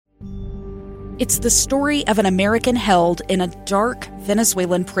It's the story of an American held in a dark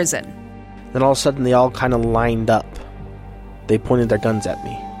Venezuelan prison. Then all of a sudden they all kind of lined up. They pointed their guns at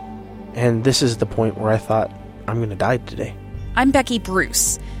me. And this is the point where I thought, I'm going to die today. I'm Becky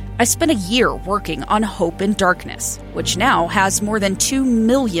Bruce. I spent a year working on Hope in Darkness, which now has more than 2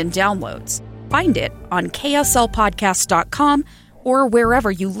 million downloads. Find it on kslpodcast.com or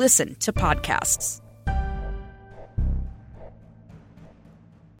wherever you listen to podcasts.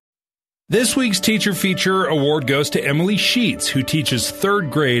 This week's Teacher Feature award goes to Emily Sheets, who teaches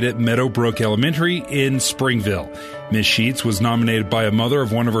 3rd grade at Meadowbrook Elementary in Springville. Ms. Sheets was nominated by a mother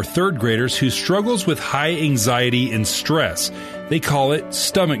of one of her 3rd graders who struggles with high anxiety and stress. They call it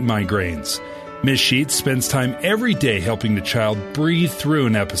stomach migraines. Ms. Sheets spends time every day helping the child breathe through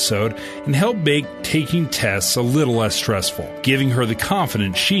an episode and help make taking tests a little less stressful, giving her the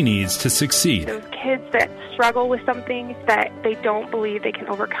confidence she needs to succeed. Those kids that struggle with something that they don't believe they can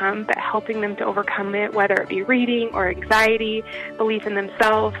overcome, but helping them to overcome it, whether it be reading or anxiety, belief in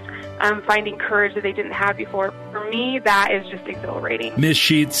themselves, finding courage that they didn't have before. For me, that is just exhilarating. Ms.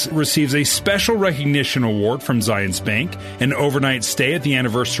 Sheets receives a special recognition award from Zions Bank, an overnight stay at the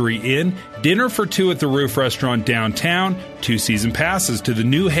Anniversary Inn, dinner for 2 at the Roof Restaurant downtown, 2 season passes to the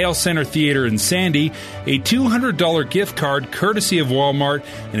new Hale Center Theater in Sandy, a $200 gift card courtesy of Walmart,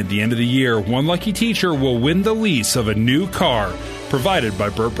 and at the end of the year, one lucky teacher will win the lease of a new car, provided by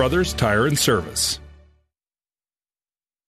Burt Brothers Tire and Service.